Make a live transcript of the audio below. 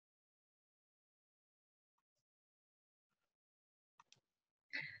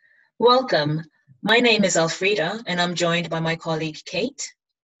Welcome. My name is Elfrida, and I'm joined by my colleague Kate.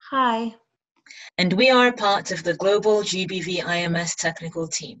 Hi. And we are part of the global GBVIMS technical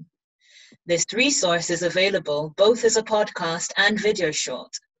team. This resource is available both as a podcast and video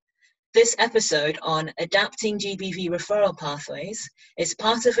short. This episode on adapting GBV referral pathways is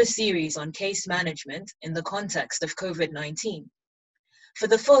part of a series on case management in the context of COVID-19. For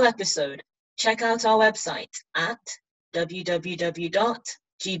the full episode, check out our website at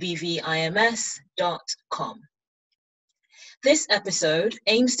www.gbvims.com. This episode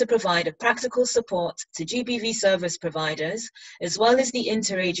aims to provide a practical support to GBV service providers, as well as the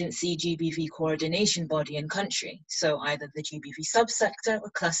interagency GBV coordination body and country, so either the GBV subsector or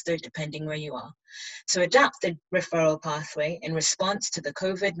cluster, depending where you are, to adapt the referral pathway in response to the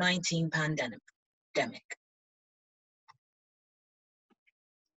COVID-19 pandemic.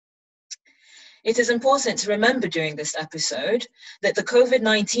 It is important to remember during this episode that the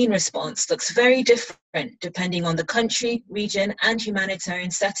COVID-19 response looks very different depending on the country, region, and humanitarian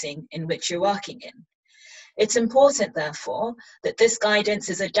setting in which you're working in. It's important, therefore, that this guidance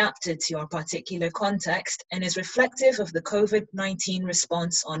is adapted to your particular context and is reflective of the COVID-19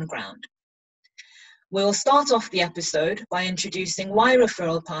 response on ground. We'll start off the episode by introducing why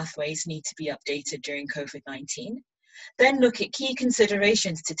referral pathways need to be updated during COVID-19. Then look at key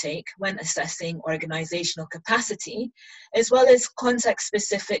considerations to take when assessing organizational capacity, as well as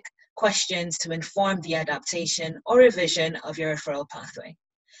context-specific questions to inform the adaptation or revision of your referral pathway.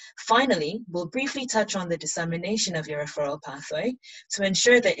 Finally, we'll briefly touch on the dissemination of your referral pathway to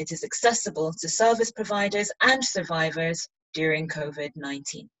ensure that it is accessible to service providers and survivors during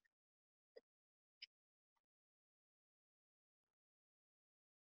COVID-19.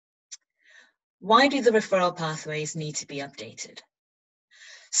 Why do the referral pathways need to be updated?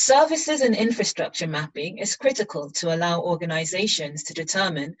 Services and infrastructure mapping is critical to allow organizations to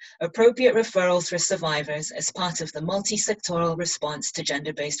determine appropriate referrals for survivors as part of the multi-sectoral response to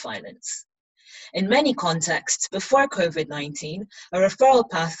gender-based violence. In many contexts before COVID-19, a referral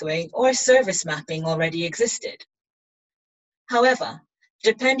pathway or service mapping already existed. However,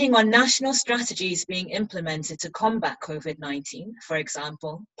 depending on national strategies being implemented to combat COVID-19, for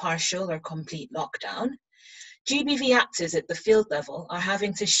example, partial or complete lockdown, GBV actors at the field level are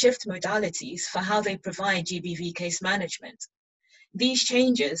having to shift modalities for how they provide GBV case management. These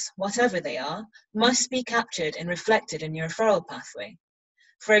changes, whatever they are, must be captured and reflected in your referral pathway.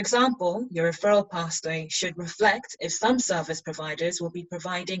 For example, your referral pathway should reflect if some service providers will be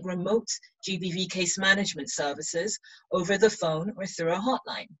providing remote GBV case management services over the phone or through a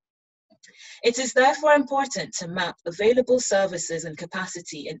hotline. It is therefore important to map available services and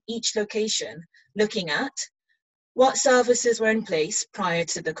capacity in each location, looking at what services were in place prior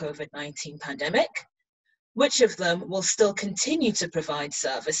to the COVID-19 pandemic, which of them will still continue to provide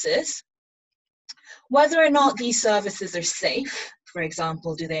services, whether or not these services are safe. For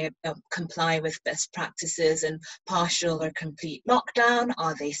example, do they comply with best practices in partial or complete lockdown?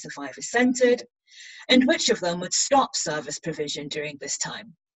 Are they survivor-centered? And which of them would stop service provision during this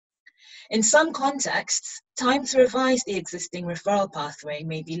time? In some contexts, time to revise the existing referral pathway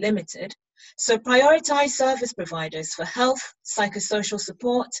may be limited, so prioritize service providers for health, psychosocial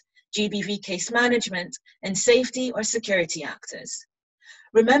support, GBV case management, and safety or security actors.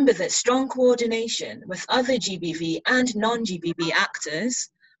 Remember that strong coordination with other GBV and non-GBV actors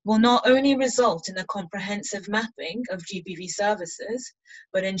will not only result in a comprehensive mapping of GBV services,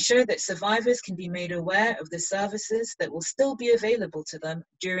 but ensure that survivors can be made aware of the services that will still be available to them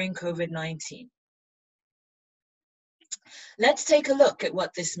during COVID-19. Let's take a look at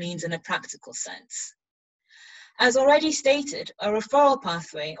what this means in a practical sense. As already stated, a referral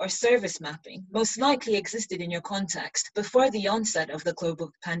pathway or service mapping most likely existed in your context before the onset of the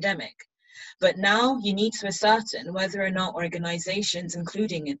global pandemic. But now you need to ascertain whether or not organizations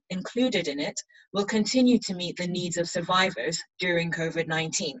included in it will continue to meet the needs of survivors during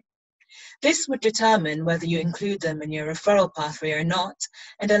COVID-19. This would determine whether you include them in your referral pathway or not,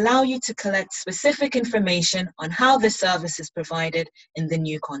 and allow you to collect specific information on how the service is provided in the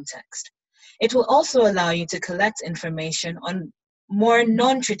new context. It will also allow you to collect information on more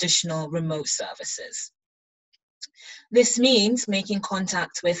non-traditional remote services. This means making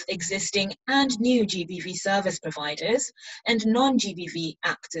contact with existing and new GBV service providers and non-GBV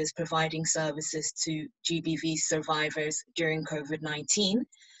actors providing services to GBV survivors during COVID-19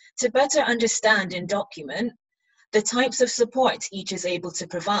 to better understand and document the types of support each is able to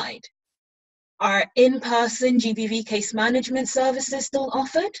provide. Are in-person GBV case management services still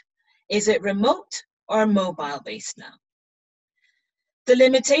offered? Is it remote or mobile-based now? The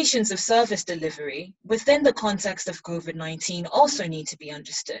limitations of service delivery within the context of COVID-19 also need to be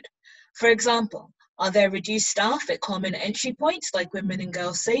understood. For example, are there reduced staff at common entry points like women and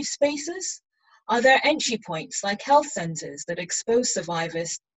girls safe spaces? Are there entry points like health centers that expose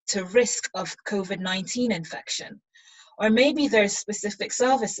survivors to risk of COVID-19 infection? Or maybe there's specific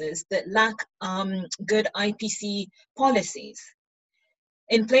services that lack good IPC policies.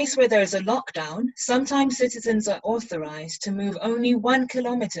 In place where there is a lockdown, sometimes citizens are authorized to move only 1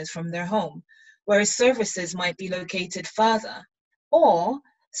 kilometer from their home, whereas services might be located further. Or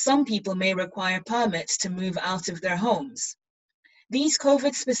some people may require permits to move out of their homes. These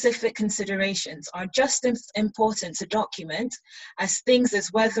COVID-specific considerations are just as important to document as things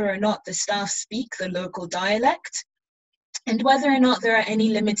as whether or not the staff speak the local dialect, and whether or not there are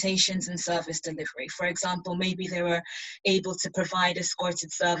any limitations in service delivery. For example, maybe they were able to provide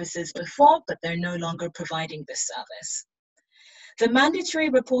escorted services before, but they're no longer providing this service. The mandatory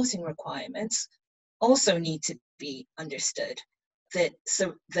reporting requirements also need to be understood that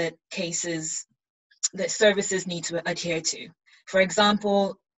services need to adhere to. For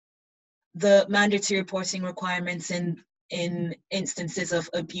example, the mandatory reporting requirements in instances of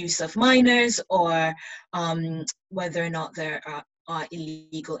abuse of minors, or whether or not there are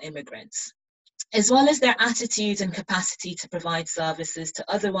illegal immigrants, as well as their attitudes and capacity to provide services to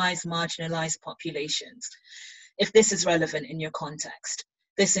otherwise marginalized populations, if this is relevant in your context.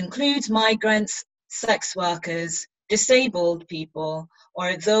 This includes migrants, sex workers, disabled people,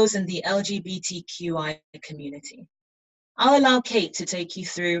 or those in the LGBTQI community. I'll allow Kate to take you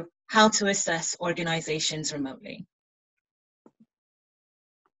through how to assess organizations remotely.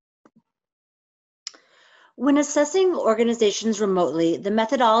 When assessing organizations remotely, the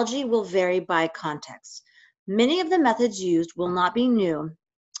methodology will vary by context. Many of the methods used will not be new.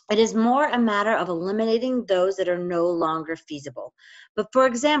 It is more a matter of eliminating those that are no longer feasible. But for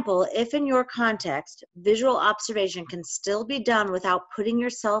example, if in your context, visual observation can still be done without putting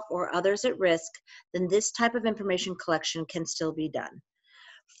yourself or others at risk, then this type of information collection can still be done.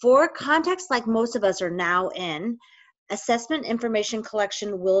 For contexts like most of us are now in, assessment information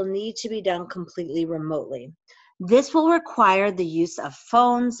collection will need to be done completely remotely. This will require the use of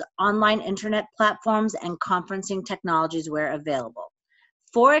phones, online internet platforms, and conferencing technologies where available.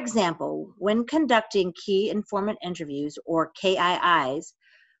 For example, when conducting key informant interviews, or KIIs,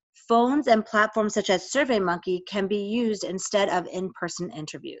 phones and platforms such as SurveyMonkey can be used instead of in-person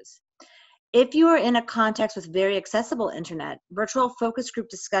interviews. If you are in a context with very accessible internet, virtual focus group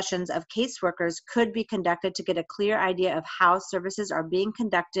discussions of caseworkers could be conducted to get a clear idea of how services are being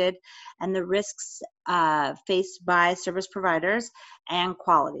conducted and the risks faced by service providers and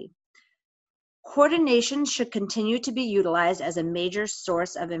quality. Coordination should continue to be utilized as a major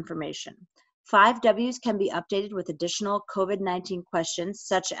source of information. 5 Ws can be updated with additional COVID-19 questions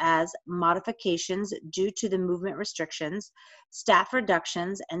such as modifications due to the movement restrictions, staff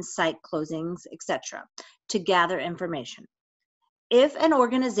reductions, and site closings, etc., to gather information. If an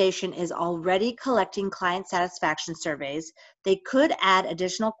organization is already collecting client satisfaction surveys, they could add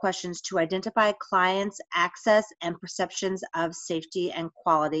additional questions to identify clients' access and perceptions of safety and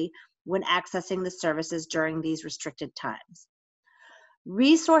quality when accessing the services during these restricted times.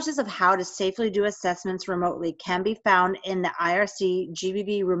 Resources of how to safely do assessments remotely can be found in the IRC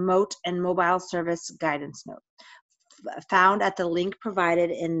GBV Remote and Mobile Service Guidance Note, found at the link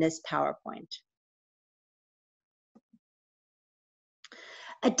provided in this PowerPoint.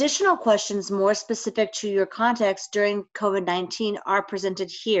 Additional questions more specific to your context during COVID-19 are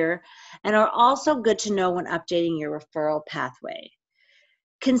presented here and are also good to know when updating your referral pathway.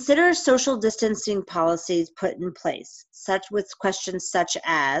 Consider social distancing policies put in place, such with questions such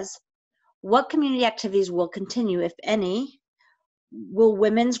as, what community activities will continue, if any? Will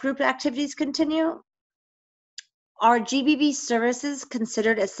women's group activities continue? Are GBV services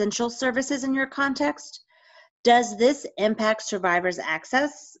considered essential services in your context? Does this impact survivors'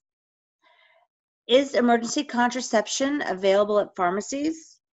 access? Is emergency contraception available at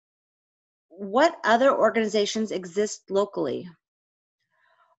pharmacies? What other organizations exist locally?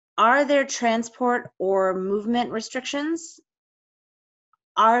 Are there transport or movement restrictions?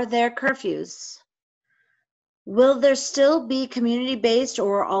 Are there curfews? Will there still be community-based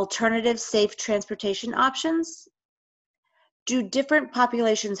or alternative safe transportation options? Do different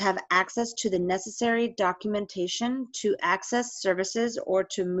populations have access to the necessary documentation to access services or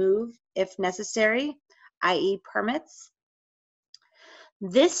to move if necessary, i.e. permits?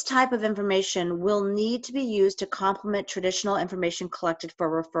 This type of information will need to be used to complement traditional information collected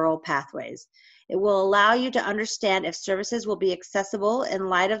for referral pathways. It will allow you to understand if services will be accessible in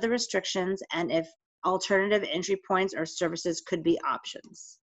light of the restrictions and if alternative entry points or services could be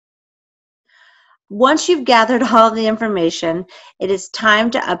options. Once you've gathered all of the information, it is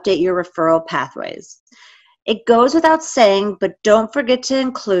time to update your referral pathways. It goes without saying, but don't forget to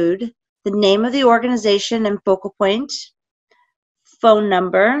include the name of the organization and focal point, phone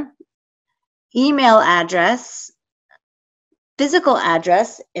number, email address, physical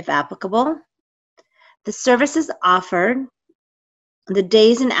address, if applicable, the services offered, the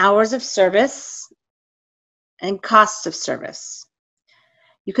days and hours of service, and costs of service.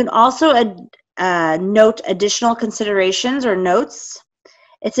 You can also note additional considerations or notes.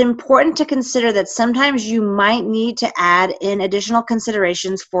 It's important to consider that sometimes you might need to add in additional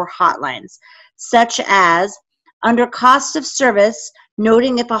considerations for hotlines, such as under cost of service,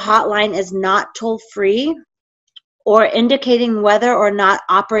 noting if a hotline is not toll-free or indicating whether or not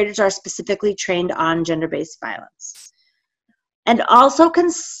operators are specifically trained on gender-based violence. And also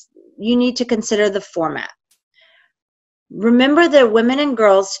you need to consider the format. Remember that women and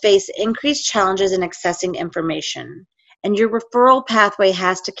girls face increased challenges in accessing information, and your referral pathway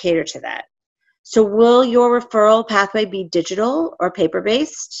has to cater to that. So will your referral pathway be digital or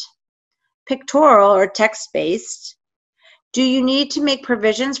paper-based, pictorial or text-based? Do you need to make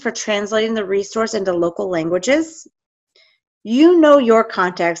provisions for translating the resource into local languages? You know your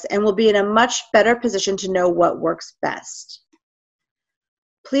context and will be in a much better position to know what works best.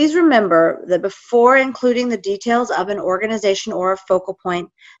 Please remember that before including the details of an organization or a focal point,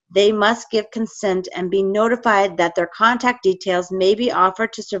 they must give consent and be notified that their contact details may be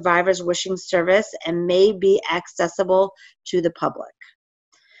offered to survivors wishing service and may be accessible to the public.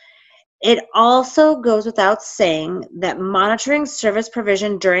 It also goes without saying that monitoring service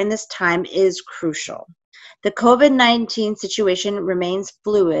provision during this time is crucial. The COVID-19 situation remains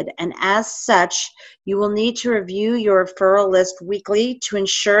fluid, and as such, you will need to review your referral list weekly to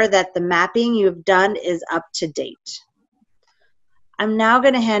ensure that the mapping you have done is up to date. I'm now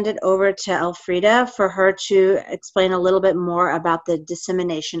going to hand it over to Elfrida for her to explain a little bit more about the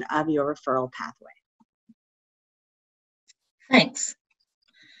dissemination of your referral pathway. Thanks.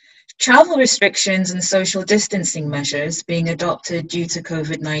 Travel restrictions and social distancing measures being adopted due to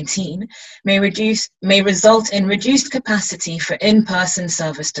COVID-19 may result in reduced capacity for in-person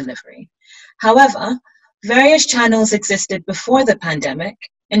service delivery. However, various channels existed before the pandemic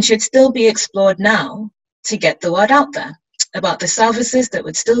and should still be explored now to get the word out there about the services that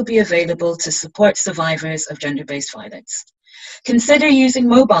would still be available to support survivors of gender-based violence. Consider using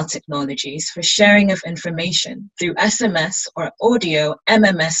mobile technologies for sharing of information through SMS or audio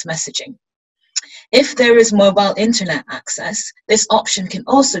MMS messaging. If there is mobile internet access, this option can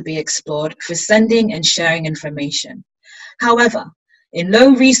also be explored for sending and sharing information. However, in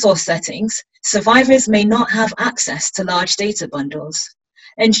low resource settings, survivors may not have access to large data bundles.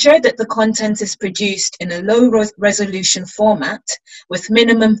 Ensure that the content is produced in a low resolution format with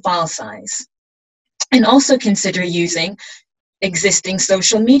minimum file size. And also consider using existing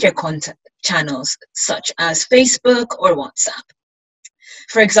social media content channels such as Facebook or WhatsApp.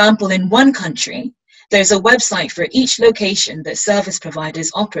 For example, in one country, there's a website for each location that service providers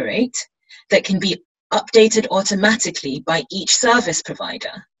operate that can be updated automatically by each service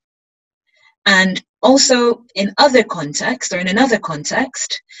provider. And also in another context,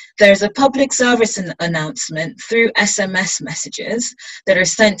 there's a public service announcement through SMS messages that are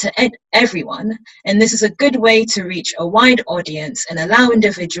sent to everyone. And this is a good way to reach a wide audience and allow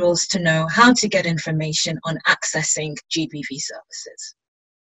individuals to know how to get information on accessing GBV services.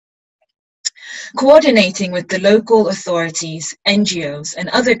 Coordinating with the local authorities, NGOs, and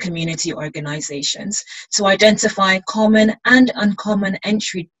other community organizations to identify common and uncommon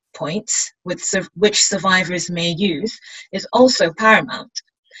entry points which survivors may use is also paramount.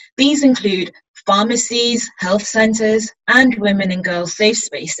 These include pharmacies, health centers, and women and girls safe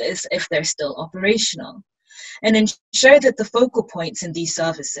spaces if they're still operational. And ensure that the focal points in these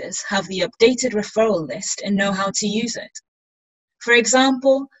services have the updated referral list and know how to use it. For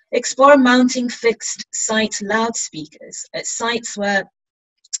example, explore mounting fixed site loudspeakers at sites where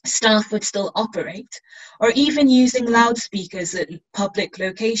staff would still operate, or even using loudspeakers at public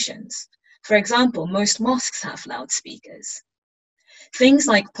locations. For example, most mosques have loudspeakers. Things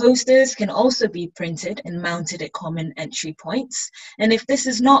like posters can also be printed and mounted at common entry points, and if this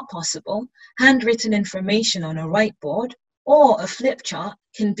is not possible, handwritten information on a whiteboard or a flip chart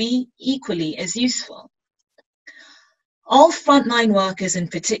can be equally as useful. All frontline workers in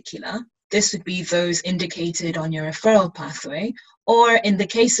particular, this would be those indicated on your referral pathway, Or in the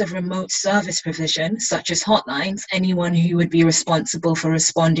case of remote service provision, such as hotlines, anyone who would be responsible for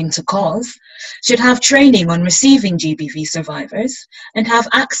responding to calls should have training on receiving GBV survivors and have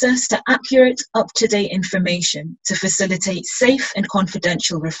access to accurate, up-to-date information to facilitate safe and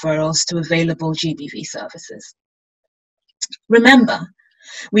confidential referrals to available GBV services. Remember,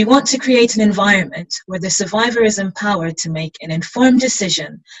 we want to create an environment where the survivor is empowered to make an informed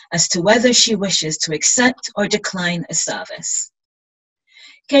decision as to whether she wishes to accept or decline a service.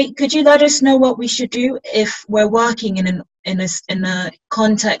 Kate, could you let us know what we should do if we're working in a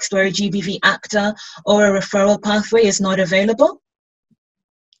context where a GBV ACTA or a referral pathway is not available?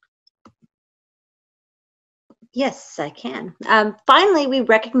 Yes, I can. Finally, we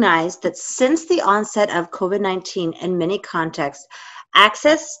recognize that since the onset of COVID-19 in many contexts,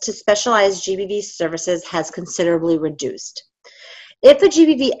 access to specialized GBV services has considerably reduced. If a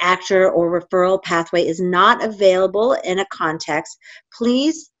GBV actor or referral pathway is not available in a context,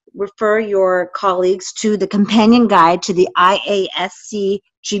 please refer your colleagues to the companion guide to the IASC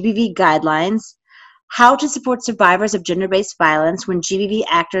GBV guidelines, how to support survivors of gender-based violence when GBV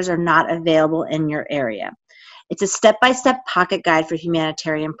actors are not available in your area. It's a step-by-step pocket guide for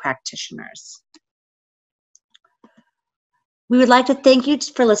humanitarian practitioners. We would like to thank you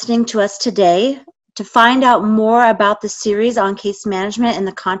for listening to us today. To find out more about the series on case management in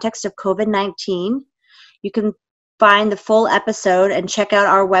the context of COVID-19, you can find the full episode and check out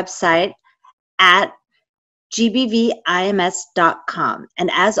our website at gbvims.com.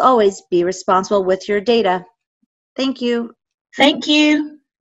 And as always, be responsible with your data. Thank you. Thank you.